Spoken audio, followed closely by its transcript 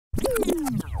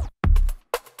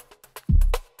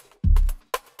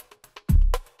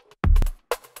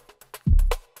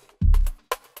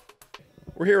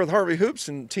We're here with Harvey Hoops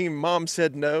and Team Mom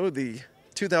Said No, the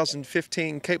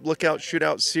 2015 Cape Lookout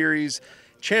Shootout Series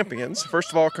champions. First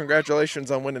of all,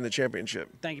 congratulations on winning the championship.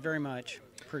 Thank you very much.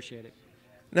 Appreciate it.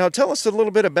 Now tell us a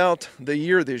little bit about the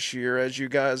year this year as you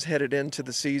guys headed into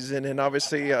the season and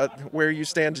obviously where you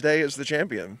stand today as the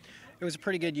champion. It was a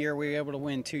pretty good year. We were able to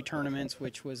win 2 tournaments,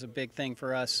 which was a big thing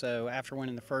for us. So after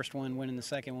winning the first one, winning the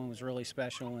second one was really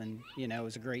special, and it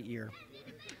was a great year.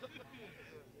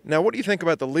 Now what do you think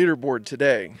about the leaderboard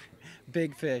today?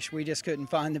 Big fish. We just couldn't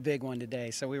find the big one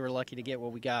today, so we were lucky to get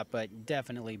what we got, but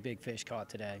definitely big fish caught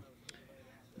today.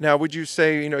 Now, would you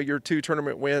say, your 2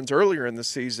 tournament wins earlier in the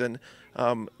season,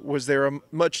 was there a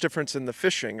much difference in the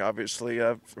fishing, obviously,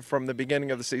 from the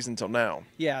beginning of the season till now?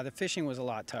 Yeah, the fishing was a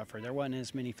lot tougher. There wasn't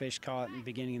as many fish caught in the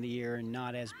beginning of the year and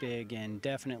not as big, and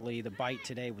definitely the bite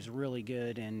today was really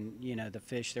good, and, the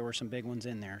fish, there were some big ones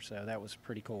in there, so that was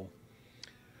pretty cool.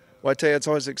 Well, I tell you, it's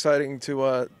always exciting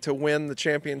to win the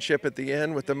championship at the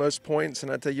end with the most points,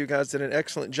 and I tell you, you guys did an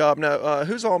excellent job. Now,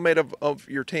 who's all made of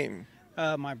your team?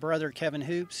 My brother Kevin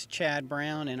Hoops, Chad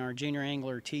Brown, and our junior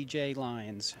angler TJ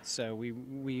Lyons. So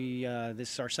this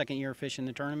is our second year fishing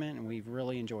the tournament, and we've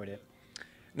really enjoyed it.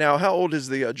 Now, how old is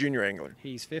the junior angler?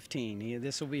 He's 15.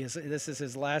 This is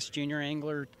his last junior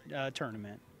angler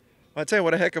tournament. I tell you,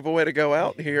 what a heck of a way to go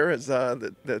out here as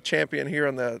the champion here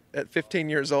at 15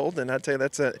 years old, and I tell you,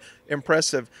 that's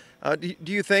impressive. Do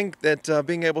you think that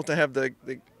being able to have the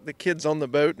kids on the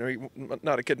boat,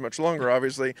 not a kid much longer,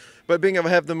 obviously, but being able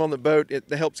to have them on the boat,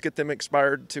 it helps get them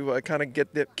inspired to kind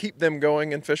of keep them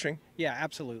going in fishing? Yeah,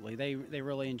 absolutely. They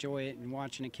really enjoy it, and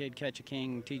watching a kid catch a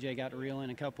king. TJ got to reel in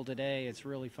a couple today. It's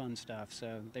really fun stuff,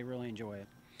 so they really enjoy it.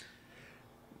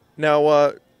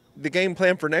 Now, the game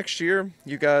plan for next year,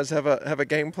 you guys have a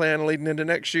game plan leading into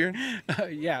next year?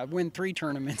 Yeah, win 3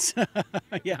 tournaments.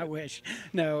 Yeah, I wish.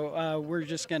 No, we're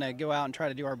just going to go out and try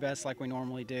to do our best like we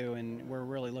normally do, and we're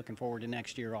really looking forward to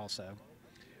next year also.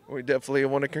 We definitely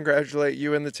want to congratulate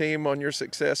you and the team on your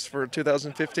success for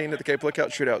 2015 at the Cape Lookout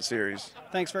Shootout Series.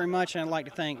 Thanks very much, and I'd like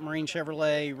to thank Marine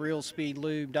Chevrolet,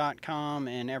 RealSpeedLube.com,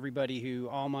 and everybody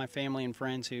all my family and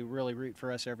friends who really root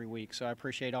for us every week. So I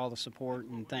appreciate all the support,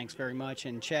 and thanks very much.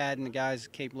 And Chad and the guys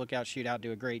at Cape Lookout Shootout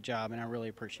do a great job, and I really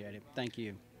appreciate it. Thank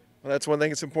you. Well, that's one thing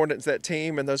that's important. It's that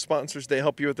team and those sponsors, they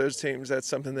help you with those teams. That's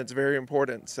something that's very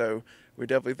important. So we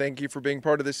definitely thank you for being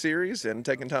part of this series and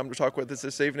taking time to talk with us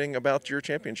this evening about your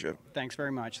championship. Thanks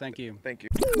very much. Thank you. Thank you.